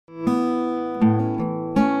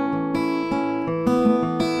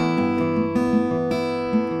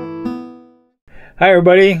Hi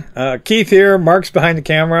everybody, Keith here, Mark's behind the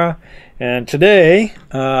camera, and today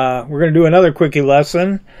we're going to do another quickie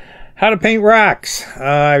lesson, how to paint rocks.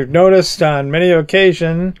 I've noticed on many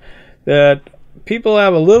occasions that people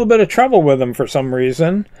have a little bit of trouble with them for some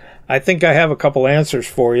reason. I think I have a couple answers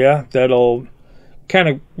for you that'll kind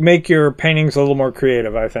of make your paintings a little more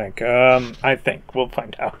creative, I think. We'll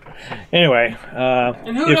find out. Anyway.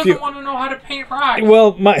 And who doesn't want to know how to paint rocks?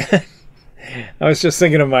 Well, I was just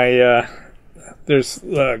thinking of my... there's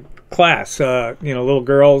a class, little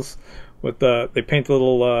girls with they paint the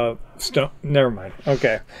little stone. Never mind.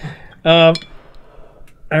 Okay. I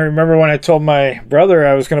remember when I told my brother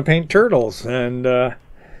I was going to paint turtles, and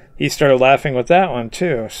he started laughing with that one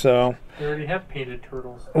too. So you already have painted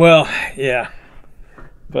turtles. Well, yeah,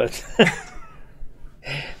 but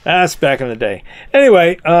that's back in the day.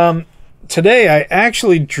 Anyway, today I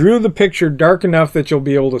actually drew the picture dark enough that you'll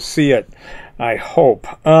be able to see it. I hope.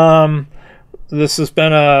 This has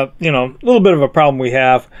been a little bit of a problem we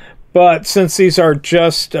have, but since these are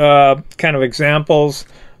just kind of examples,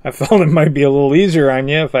 I felt it might be a little easier on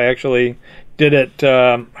you if I actually did it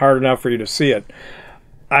hard enough for you to see it.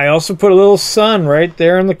 I also put a little sun right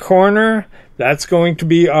there in the corner. That's going to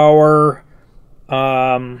be our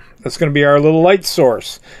little light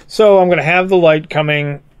source. So I'm going to have the light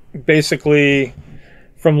coming basically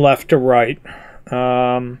from left to right.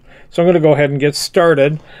 So I'm going to go ahead and get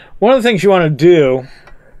started. One of the things you want to do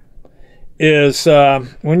is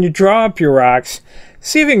when you draw up your rocks,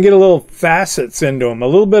 see if you can get a little facets into them. A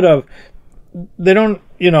little bit of,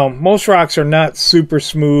 most rocks are not super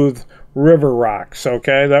smooth river rocks,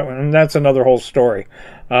 okay? That's another whole story.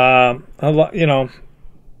 I think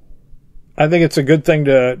it's a good thing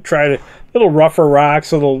to try to, little rougher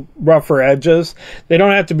rocks, little rougher edges. They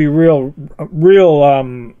don't have to be real,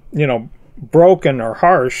 broken or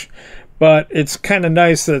harsh. But it's kind of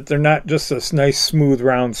nice that they're not just this nice, smooth,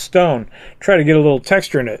 round stone. Try to get a little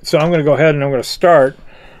texture in it. So I'm going to go ahead and I'm going to start.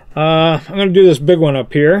 I'm going to do this big one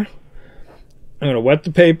up here. I'm going to wet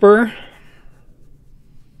the paper.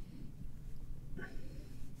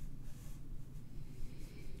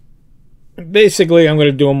 Basically, I'm going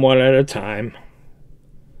to do them one at a time.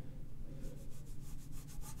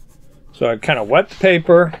 So I kind of wet the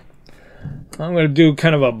paper. I'm going to do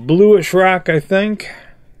kind of a bluish rock, I think.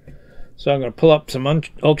 So I'm going to pull up some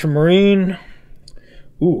ultramarine.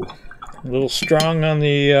 Ooh, a little strong on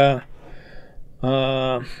the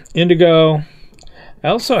indigo. I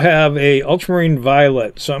also have a ultramarine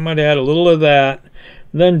violet, so I might add a little of that.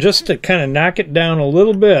 Then just to kind of knock it down a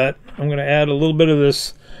little bit, I'm going to add a little bit of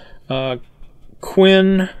this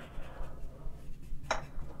Quin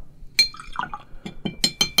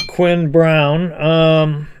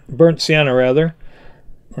brown, burnt sienna rather,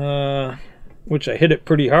 which I hit it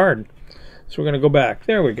pretty hard. So we're going to go back.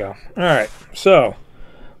 There we go. All right. So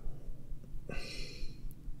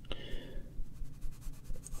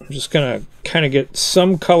I'm just going to kind of get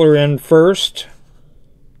some color in first.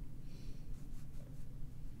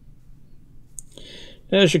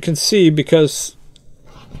 As you can see, because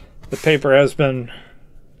the paper has been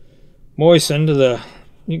moistened,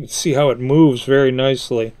 you can see how it moves very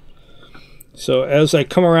nicely. So as I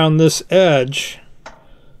come around this edge,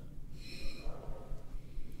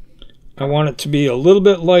 I want it to be a little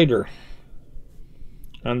bit lighter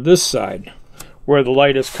on this side where the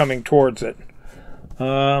light is coming towards it.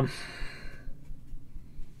 Wow.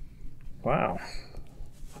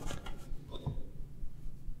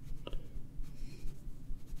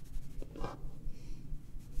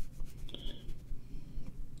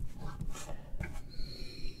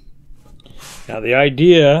 Now the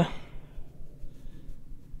idea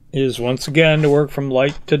is once again to work from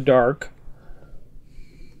light to dark.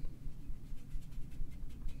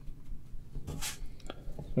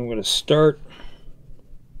 I'm going to start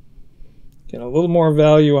getting a little more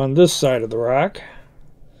value on this side of the rock,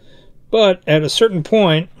 but at a certain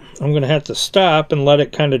point I'm going to have to stop and let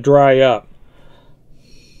it kind of dry up.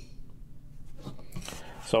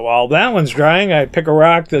 So while that one's drying, I pick a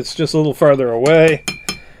rock that's just a little farther away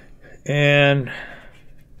and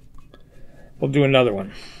we'll do another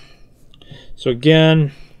one. So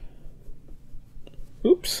again,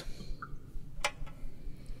 oops,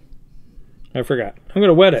 I forgot. I'm going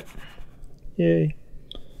to wet it. Yay.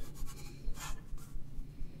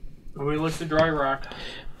 Nobody likes a dry rock.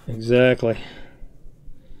 Exactly.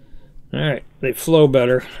 Alright, they flow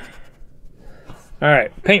better.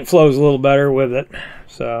 Alright, paint flows a little better with it.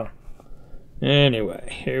 So, anyway,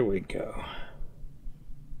 here we go.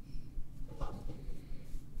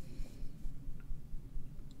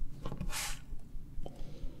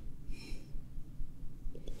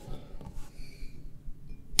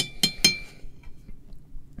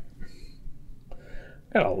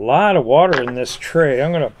 Got a lot of water in this tray.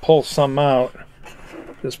 I'm going to pull some out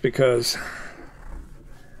just because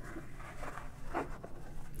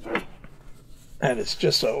that is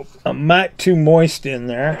just a mite too moist in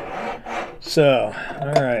there. So,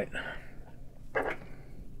 all right. I'm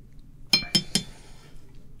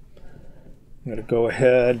going to go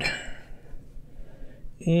ahead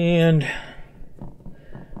and I'm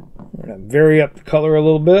going to vary up the color a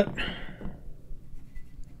little bit.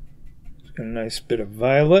 It's got a nice bit of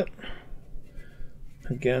violet.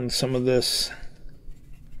 Again, some of this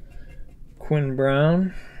Quin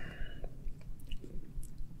brown.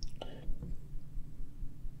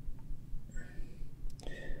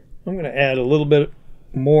 I'm going to add a little bit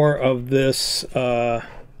more of this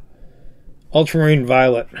ultramarine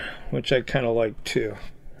violet, which I kind of like too.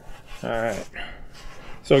 Alright.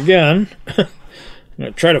 So again, I'm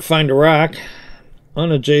going to try to find a rock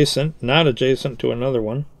unadjacent, not adjacent to another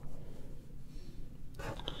one.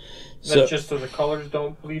 That's just so the colors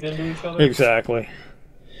don't bleed into each other? Exactly.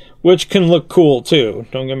 Which can look cool too.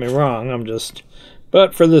 Don't get me wrong.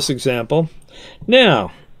 But for this example.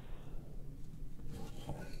 Now,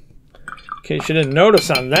 in case you didn't notice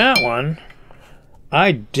on that one,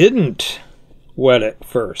 I didn't wet it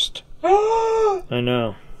first. I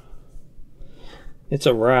know. It's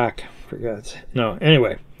a rock, for God's sake. No,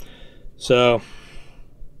 anyway. So,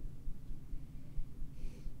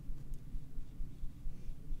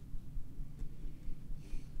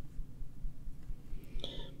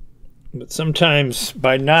 but sometimes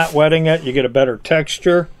by not wetting it, you get a better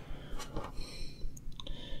texture.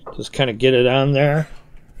 Just kind of get it on there.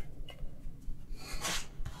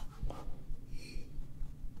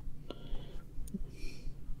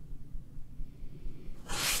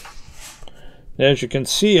 As you can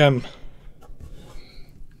see, I'm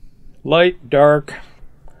light, dark,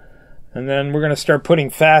 and then we're going to start putting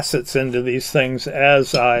facets into these things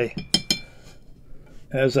as I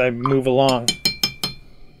move along.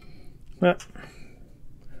 All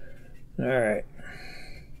right.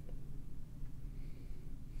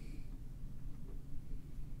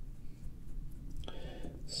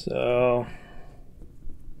 So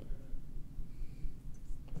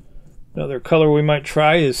another color we might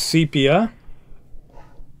try is sepia.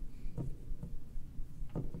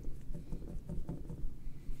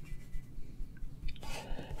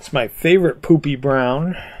 It's my favorite poopy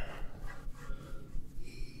brown.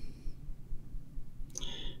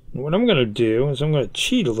 And what I'm going to do is I'm going to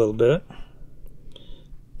cheat a little bit.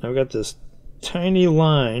 I've got this tiny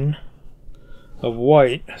line of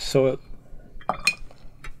white so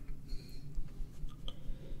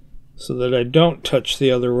that I don't touch the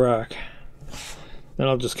other rock. Then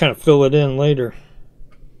I'll just kind of fill it in later.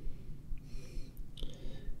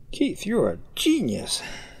 Keith, you're a genius.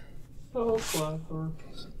 So clever.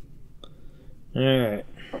 Alright.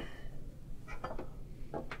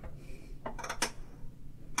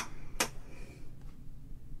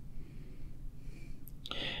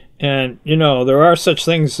 And, you know, there are such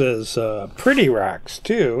things as pretty rocks,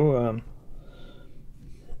 too.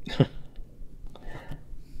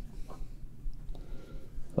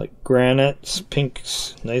 Like granites,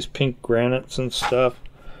 pinks, nice pink granites and stuff.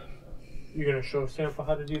 You gonna show a sample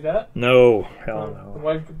how to do that? No, hell no.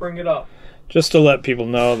 Why did you bring it up? Just to let people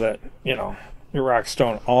know that, you know, your rocks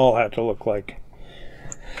don't all have to look like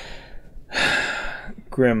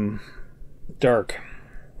grim, dark,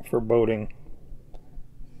 foreboding.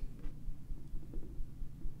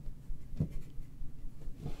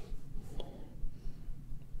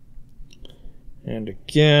 And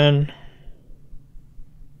again,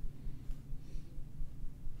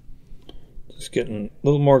 just getting a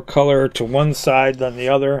little more color to one side than the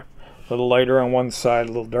other. A little lighter on one side,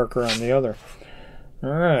 a little darker on the other. All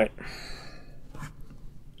right.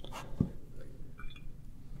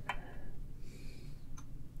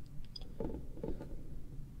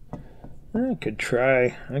 I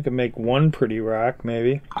could make one pretty rock,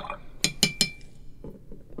 maybe.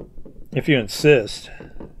 If you insist.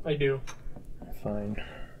 I do. Fine.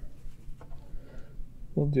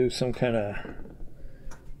 We'll do some kind of,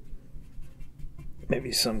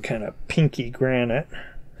 maybe some kind of pinky granite.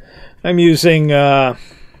 I'm using, what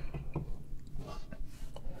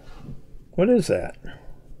is that?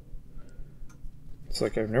 It's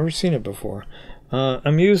like I've never seen it before.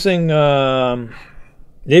 I'm using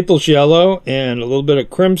Naples yellow and a little bit of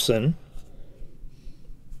crimson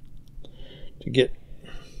to get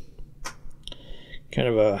kind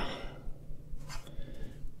of a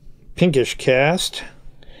pinkish cast.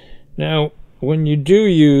 Now, when you do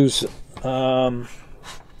use the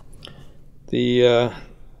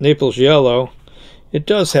Naples yellow, it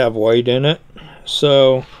does have white in it,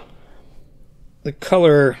 so the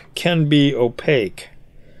color can be opaque.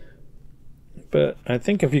 But I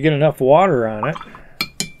think if you get enough water on it,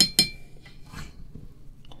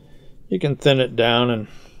 you can thin it down and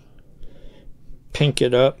pink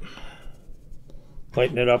it up,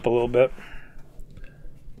 lighten it up a little bit.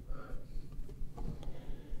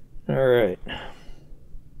 All right.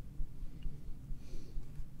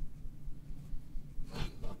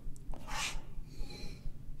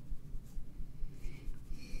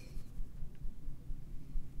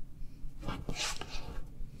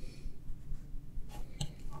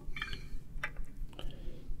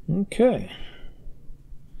 Okay.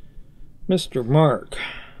 Mr. Mark.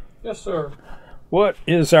 Yes, sir. What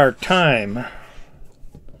is our time?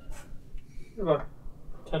 About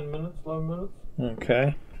 10 minutes, 11 minutes.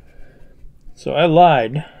 Okay. So I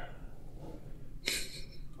lied.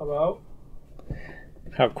 About?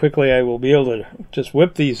 How quickly I will be able to just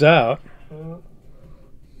whip these out.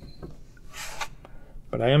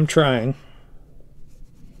 But I am trying.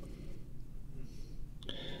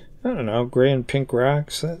 I don't know, gray and pink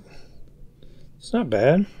rocks. It's not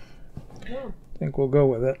bad. Yeah. I think we'll go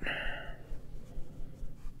with it.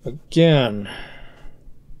 Again,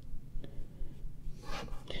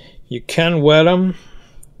 you can wet them,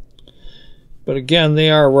 but again,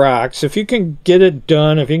 they are rocks. If you can get it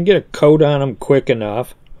done, if you can get a coat on them quick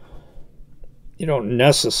enough, you don't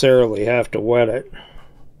necessarily have to wet it.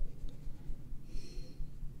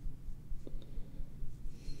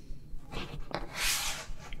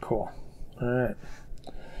 Cool. All right.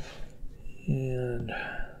 And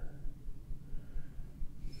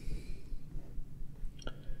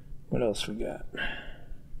what else we got?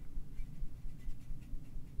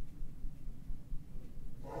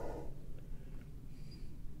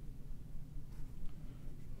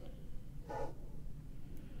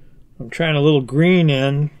 I'm trying a little green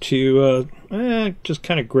in to just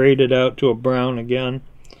kind of grade it out to a brown again.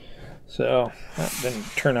 So that didn't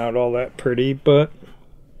turn out all that pretty, but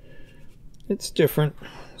it's different,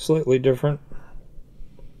 slightly different.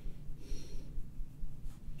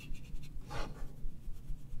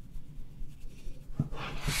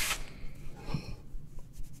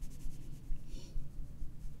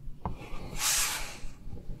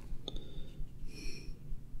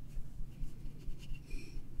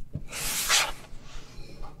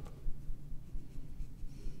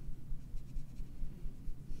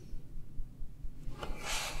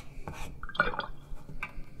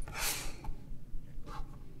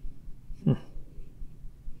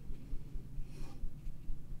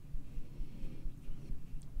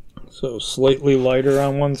 So slightly lighter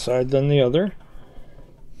on one side than the other.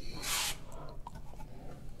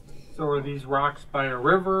 So are these rocks by a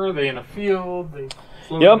river? Are they in a field? They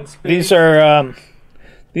float Yep, in space?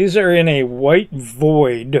 these are in a white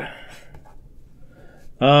void.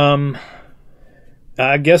 I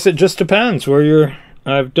guess it just depends where you're.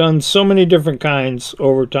 I've done so many different kinds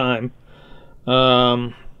over time.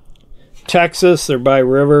 Texas, they're by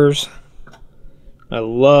rivers. I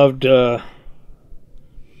loved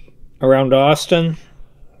around Austin.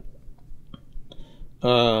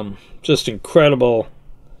 Just incredible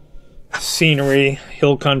scenery,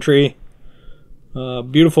 hill country,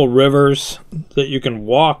 beautiful rivers that you can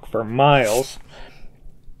walk for miles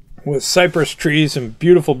with cypress trees and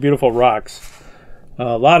beautiful, beautiful rocks.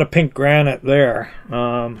 A lot of pink granite there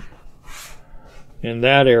in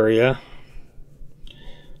that area.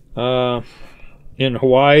 In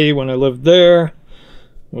Hawaii, when I lived there, it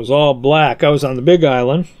was all black. I was on the Big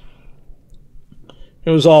Island. It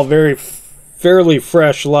was all fairly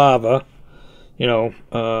fresh lava. You know,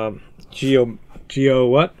 geo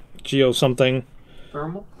what? Geo something.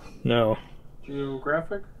 Thermal? No.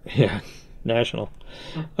 Geographic? Yeah, national.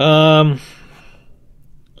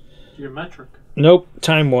 Geometric? Nope,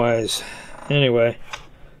 time-wise. Anyway,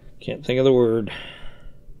 can't think of the word.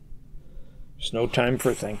 There's no time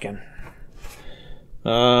for thinking.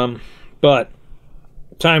 But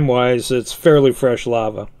time-wise, it's fairly fresh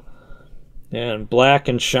lava. And black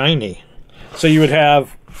and shiny. So you would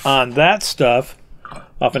have on that stuff,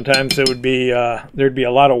 oftentimes it would be there'd be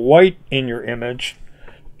a lot of white in your image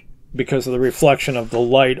because of the reflection of the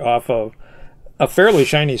light off of a fairly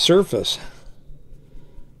shiny surface.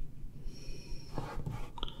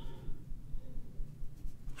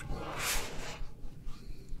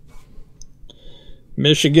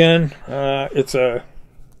 Michigan, it's a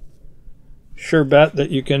sure bet that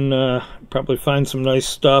you can probably find some nice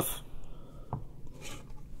stuff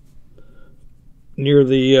near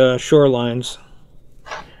the shorelines.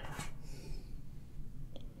 I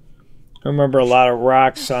remember a lot of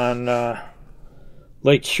rocks on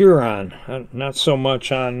Lake Huron. Not so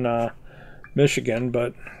much on Michigan,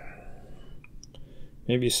 but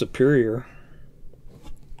maybe superior.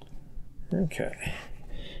 Okay.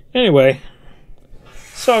 Anyway,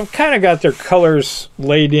 so I've kind of got their colors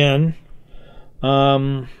laid in.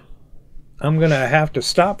 I'm going to have to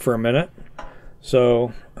stop for a minute.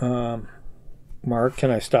 So, Mark,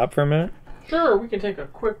 can I stop for a minute? Sure, we can take a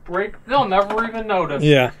quick break. They'll never even notice.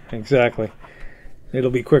 Yeah, exactly.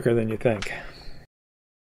 It'll be quicker than you think.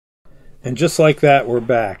 And just like that, we're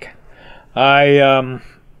back. I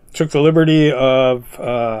took the liberty of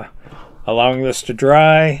allowing this to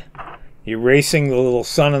dry, erasing the little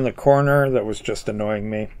sun in the corner that was just annoying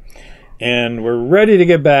me. And we're ready to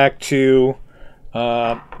get back to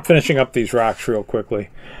finishing up these rocks real quickly.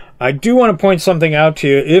 I do want to point something out to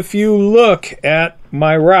you. If you look at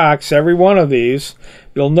my rocks, every one of these,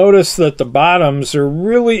 you'll notice that the bottoms, there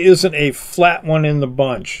really isn't a flat one in the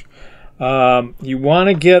bunch. You want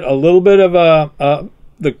to get a little bit of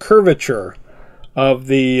the curvature of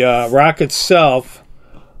the rock itself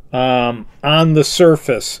on the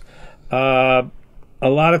surface. A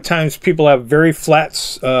lot of times people have very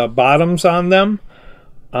flat bottoms on them.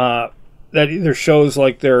 That either shows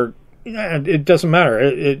like they're, it doesn't matter.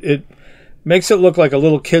 It makes it look like a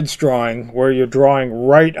little kid's drawing where you're drawing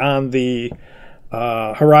right on the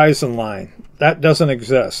horizon line. That doesn't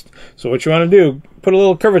exist. So what you want to do, put a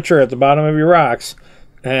little curvature at the bottom of your rocks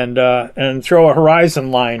and throw a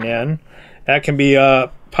horizon line in. That can be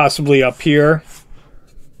possibly up here.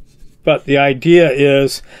 But the idea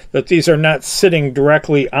is that these are not sitting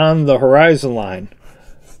directly on the horizon line.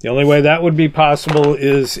 The only way that would be possible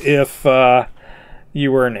is if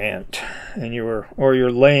you were an ant and you're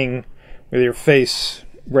laying with your face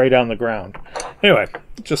right on the ground. Anyway,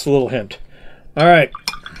 just a little hint. All right,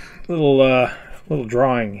 little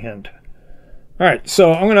drawing hint. All right,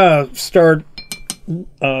 so I'm gonna start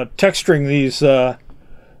texturing these.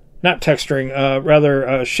 Not texturing,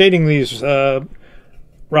 rather shading these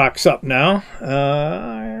rocks up now.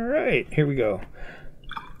 All right, here we go.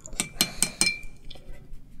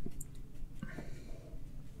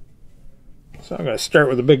 So I'm going to start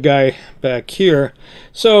with the big guy back here.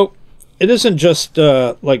 So it isn't just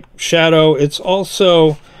like shadow, it's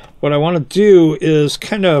also what I want to do is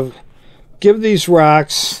kind of give these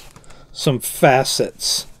rocks some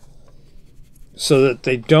facets so that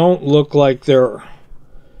they don't look like they're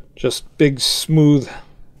just big smooth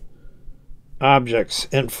objects.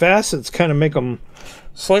 And facets kind of make them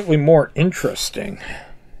slightly more interesting.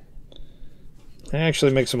 It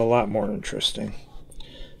actually makes them a lot more interesting.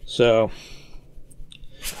 So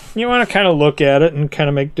you want to kind of look at it and kind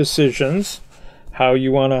of make decisions how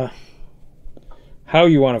you want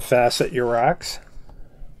to facet your rocks.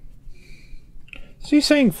 Is he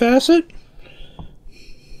saying facet?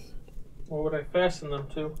 What would I fasten them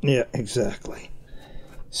to? Yeah, exactly.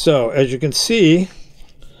 So as you can see,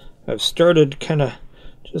 I've started kind of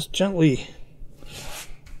just gently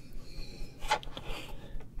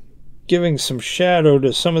giving some shadow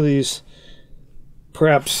to some of these,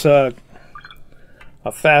 perhaps a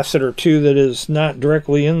facet or two that is not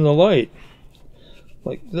directly in the light,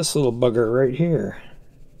 like this little bugger right here.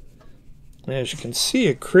 And as you can see,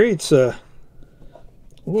 it creates a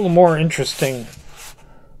little more interesting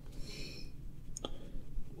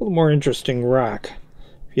rock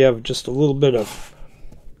if you have just a little bit of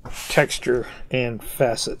texture and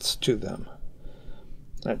facets to them,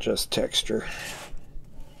 not just texture.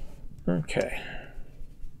 Okay.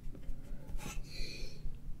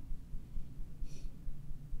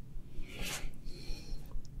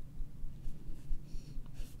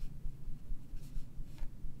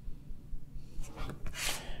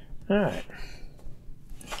 All right.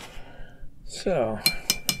 So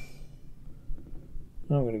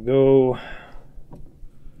I'm going to go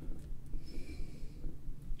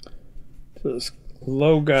to this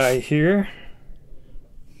low guy here.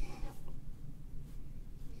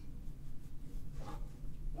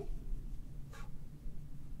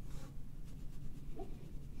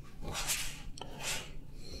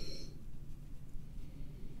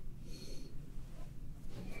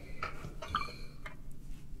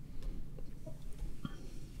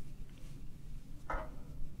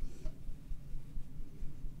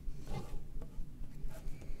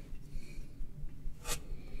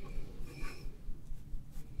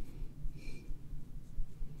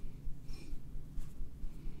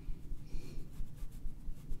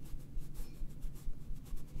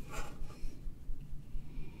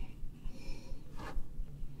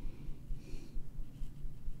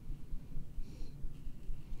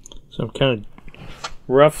 So I'm kind of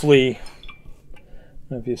roughly,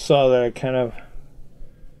 if you saw that, I kind of,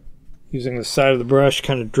 using the side of the brush,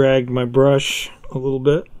 kind of dragged my brush a little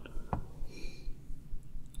bit.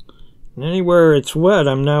 And anywhere it's wet,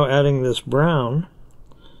 I'm now adding this brown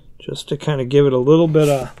just to kind of give it a little bit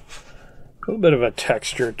of a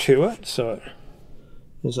texture to it, so it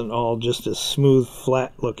isn't all just a smooth,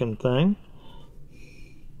 flat looking thing.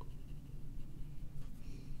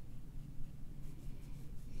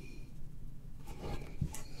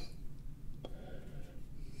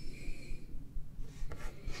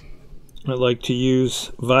 I like to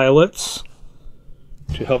use violets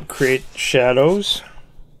to help create shadows.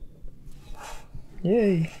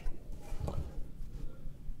 Yay. What,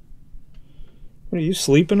 are you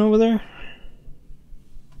sleeping over there?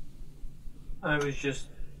 I was just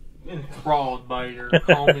enthralled by your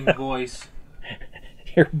calming voice.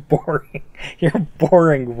 Your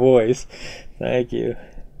boring voice. Thank you.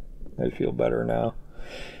 I feel better now.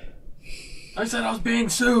 I said I was being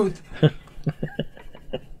soothed.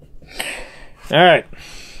 All right.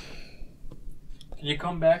 Can you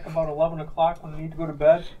come back about 11 o'clock when you need to go to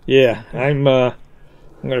bed? Yeah, I'm going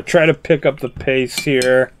to try to pick up the pace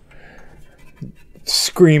here.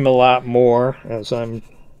 Scream a lot more as I'm...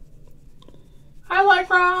 I like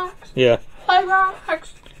rocks. Yeah. I like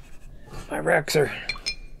rocks. My rocks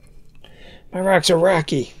are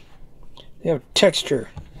rocky. They have texture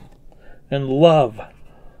and love.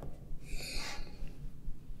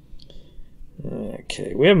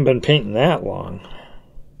 Okay, we haven't been painting that long.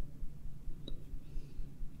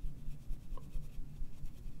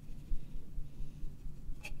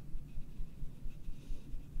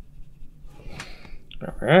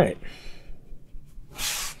 All right.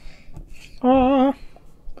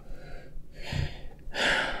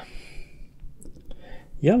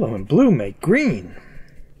 Yellow and blue make green.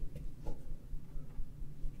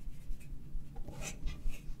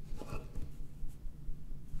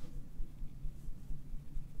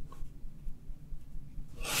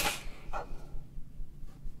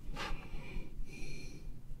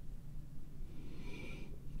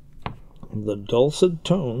 The dulcet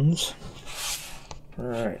tones. All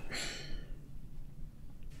right.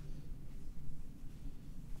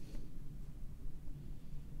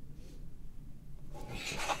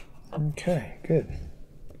 Okay, good.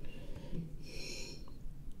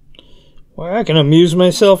 Well, I can amuse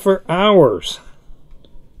myself for hours.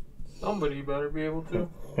 Somebody better be able to.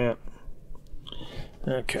 Yeah.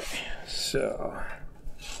 Okay, so...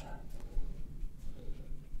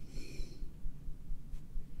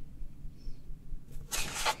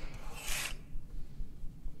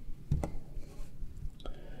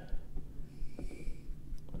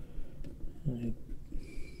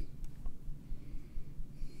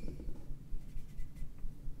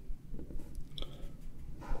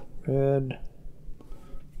 Red,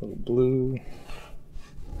 a little blue,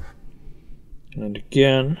 and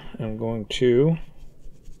again I'm going to,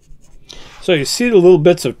 so you see the little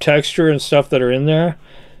bits of texture and stuff that are in there.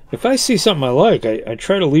 If I see something I like, I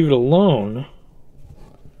try to leave it alone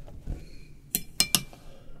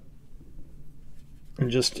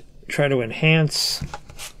and just try to enhance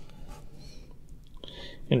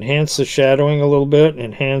the shadowing a little bit,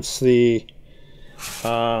 enhance the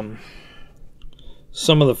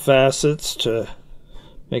some of the facets to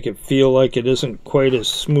make it feel like it isn't quite as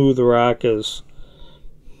smooth rock as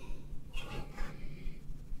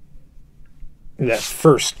that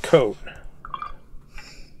first coat.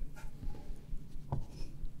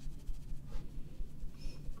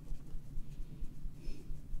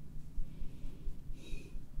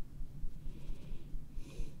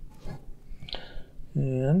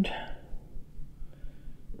 And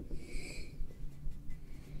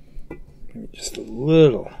just a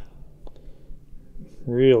little,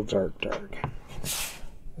 real dark.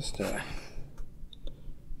 Just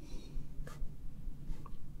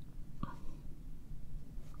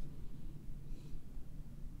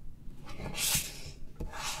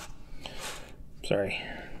sorry,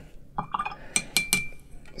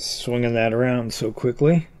 swinging that around so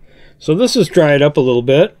quickly. So this is dried up a little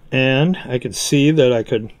bit, and I could see that I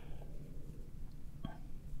could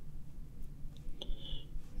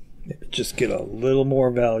just get a little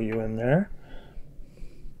more value in there.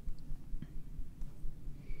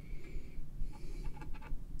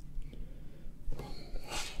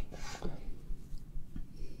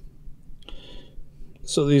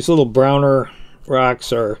 So these little browner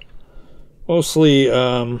rocks are mostly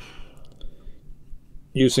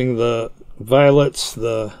using the violets,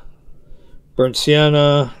 the burnt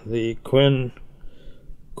sienna, the quin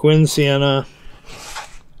sienna,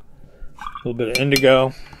 a little bit of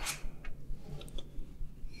indigo.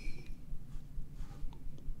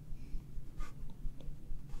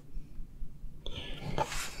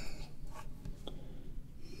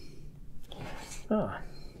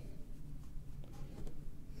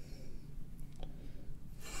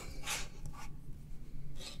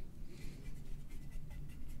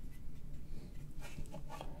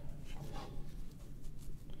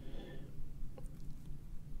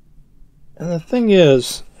 And the thing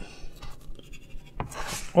is,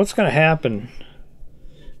 what's going to happen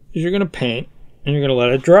is you're going to paint and you're going to let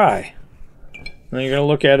it dry. Then you're going to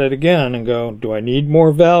look at it again and go, do I need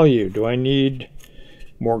more value? Do I need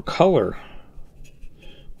more color?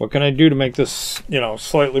 What can I do to make this, you know,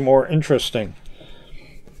 slightly more interesting?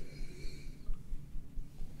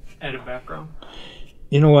 Add a background.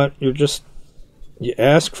 You know what? You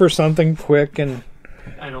ask for something quick and...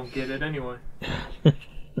 I don't get it anyway.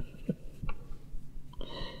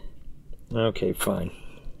 Okay, fine.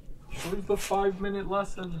 What is the 5-minute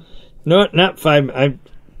lesson? No, not 5. I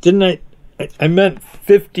meant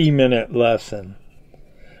 50-minute lesson.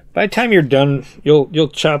 By the time you're done, you'll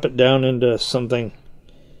chop it down into something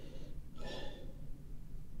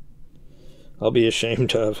I'll be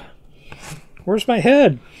ashamed of. Where's my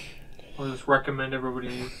head? I'll just recommend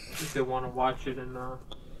everybody, if they want to watch it in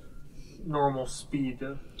normal speed,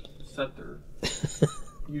 to set their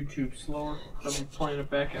YouTube slower. I'll be playing it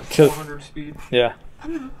back at 400 speed. Yeah.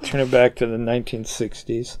 Turn it back to the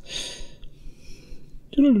 1960s.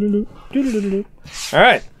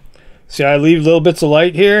 Alright. See, I leave little bits of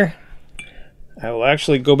light here. I will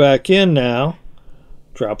actually go back in now.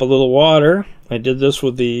 Drop a little water. I did this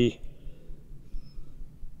with the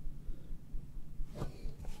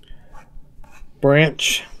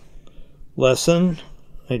branch lesson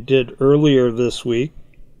I did earlier this week.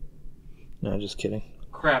 No, just kidding.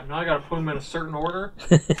 Crap, now I gotta put them in a certain order?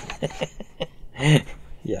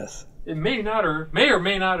 Yes. It may or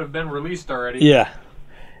may not have been released already. Yeah.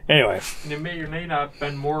 Anyway. And it may or may not have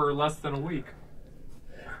been more or less than a week.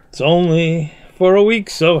 It's only for a week,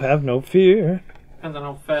 so have no fear. Depends on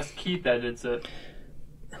how fast Keith edits it.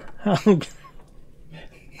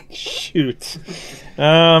 Shoot.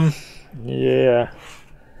 Yeah.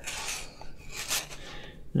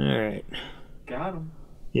 Alright. Got him.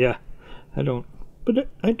 Yeah. But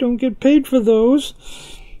I don't get paid for those.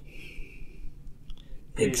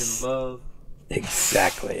 Paid in love.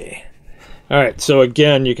 Exactly. Alright, so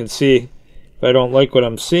again, you can see if I don't like what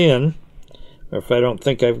I'm seeing, or if I don't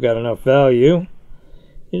think I've got enough value,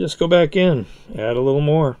 you just go back in, add a little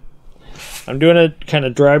more. I'm doing it kind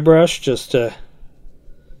of dry brush just to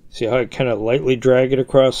see how I kind of lightly drag it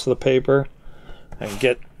across the paper. I can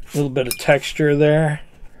get a little bit of texture there.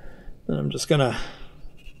 And I'm just going to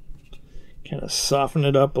kind of soften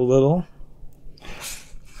it up a little.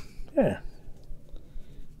 Yeah.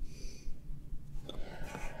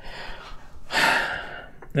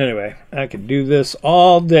 Anyway, I could do this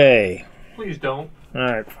all day. Please don't.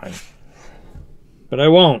 Alright, fine. But I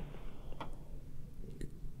won't.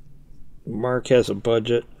 Mark has a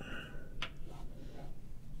budget.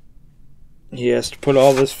 He has to put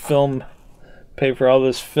all this film, pay for all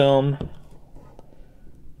this film.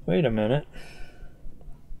 Wait a minute.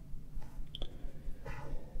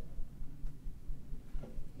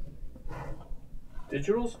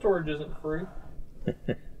 Digital storage isn't free.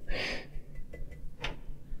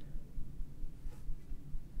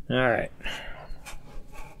 Alright.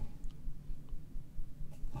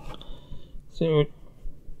 So,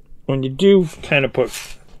 when you do kind of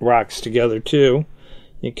put rocks together too,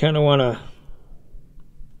 you kind of want to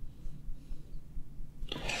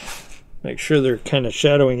make sure they're kind of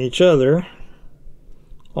shadowing each other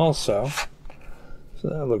also. So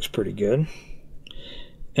that looks pretty good.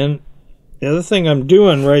 And the other thing I'm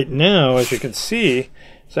doing right now, as you can see,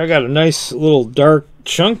 is I got a nice little dark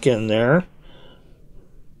chunk in there.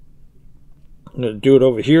 I'm going to do it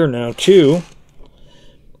over here now too.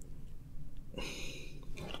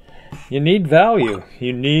 You need value.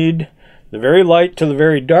 You need the very light to the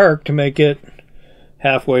very dark to make it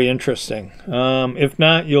halfway interesting. If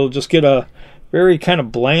not, you'll just get a very kind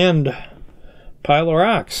of bland pile of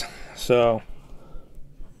rocks. So,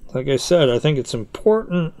 like I said, I think it's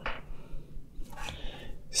important.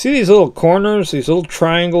 See these little corners, these little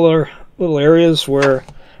triangular little areas where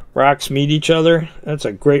rocks meet each other? That's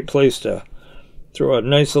a great place to throw a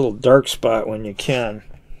nice little dark spot when you can.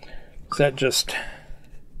 That just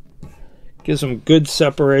gives them good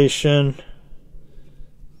separation.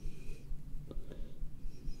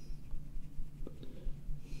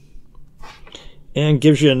 And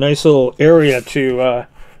gives you a nice little area to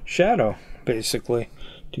shadow, basically,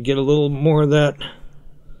 to get a little more of that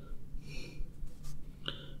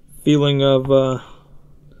feeling of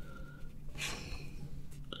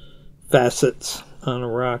facets on a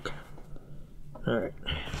rock. Alright.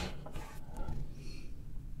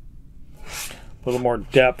 A little more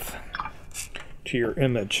depth to your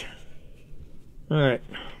image. Alright.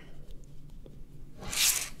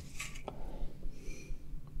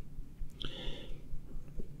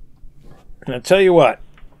 And I tell you what,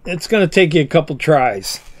 it's going to take you a couple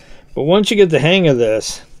tries. But once you get the hang of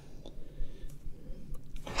this,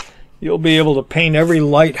 you'll be able to paint every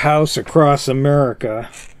lighthouse across America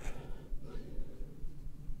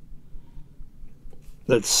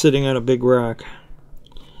that's sitting on a big rock.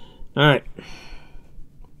 Alright.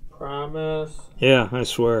 Promise. Yeah, I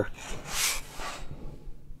swear.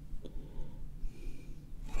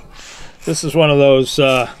 This is one of those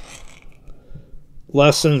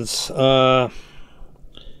lessons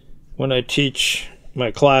when I teach my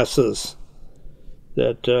classes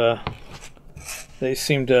that they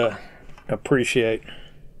seem to appreciate.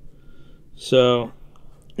 So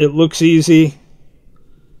it looks easy.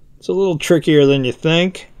 It's a little trickier than you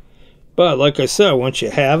think, but like I said, once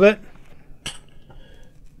you have it,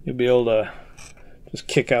 you'll be able to just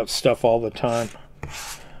kick out stuff all the time.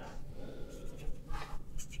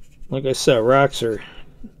 Like I said, rocks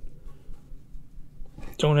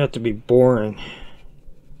don't have to be boring.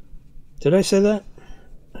 Did I say that?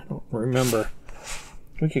 I don't remember.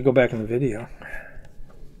 We could go back in the video.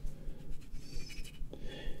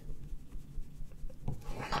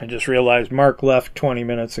 I just realized Mark left 20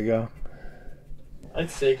 minutes ago. I'd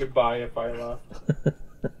say goodbye if I left.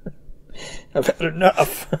 I've had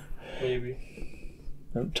enough. Maybe.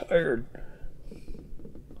 I'm tired.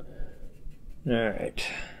 Alright.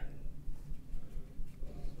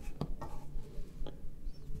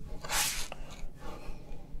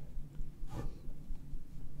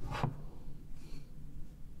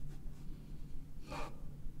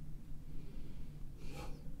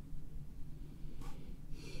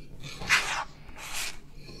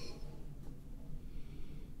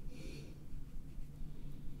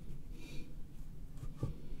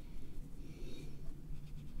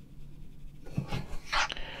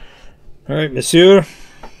 All right, monsieur.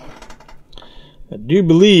 I do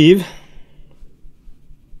believe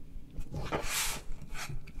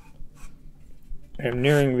I'm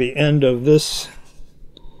nearing the end of this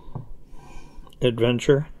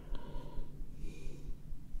adventure.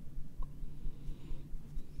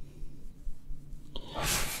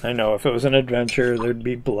 I know, if it was an adventure, there'd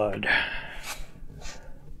be blood.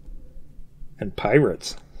 And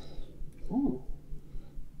pirates. Ooh.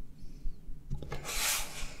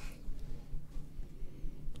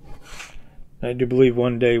 I do believe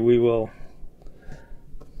one day we will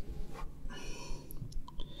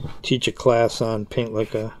teach a class on paint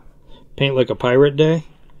like a pirate day.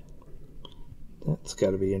 That's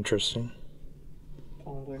got to be interesting.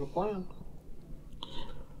 Sounds like a plan.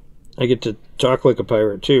 I get to talk like a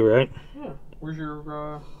pirate too, right? Yeah. Where's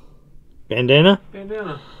your bandana?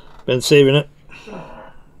 bandana? Been saving it.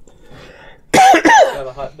 Got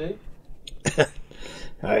a hot day?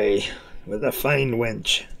 Aye, with a fine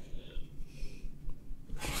wench.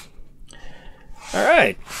 All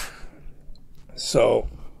right. So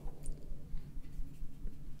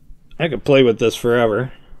I could play with this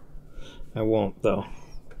forever. I won't, though.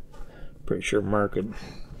 Pretty sure Mark would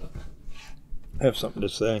have something to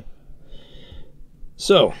say.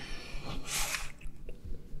 So,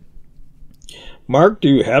 Mark, do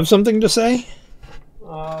you have something to say?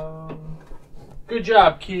 Good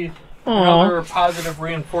job, Keith. Aw. Another positive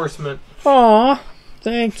reinforcement. Aw,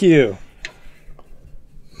 thank you.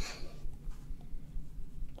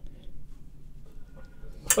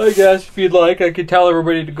 I guess if you'd like, I could tell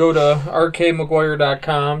everybody to go to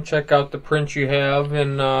rkmcguire.com, check out the prints you have,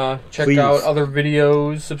 and check Please. out other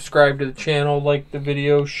videos, subscribe to the channel, like the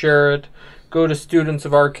video, share it. Go to Students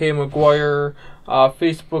of RK McGuire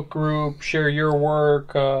Facebook group, share your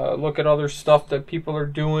work, look at other stuff that people are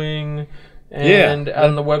doing. And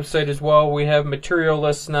on the website as well, we have material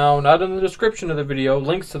lists now, not in the description of the video,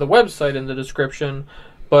 links to the website in the description.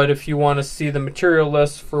 But if you want to see the material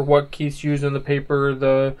list for what Keith's using, the paper,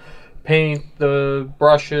 the paint, the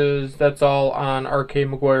brushes, that's all on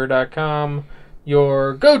rkmcguire.com.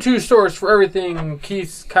 Your go-to source for everything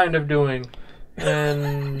Keith's kind of doing.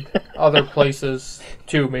 And other places,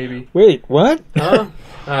 too, maybe. Wait, what? Huh?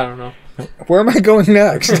 I don't know. Where am I going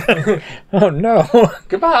next? Oh, no.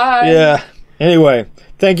 Goodbye! Yeah. Anyway,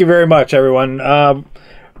 thank you very much, everyone.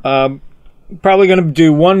 Probably going to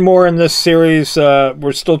do one more in this series.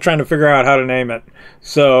 We're still trying to figure out how to name it.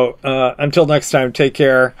 So until next time, take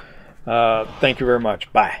care. Thank you very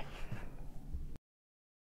much. Bye.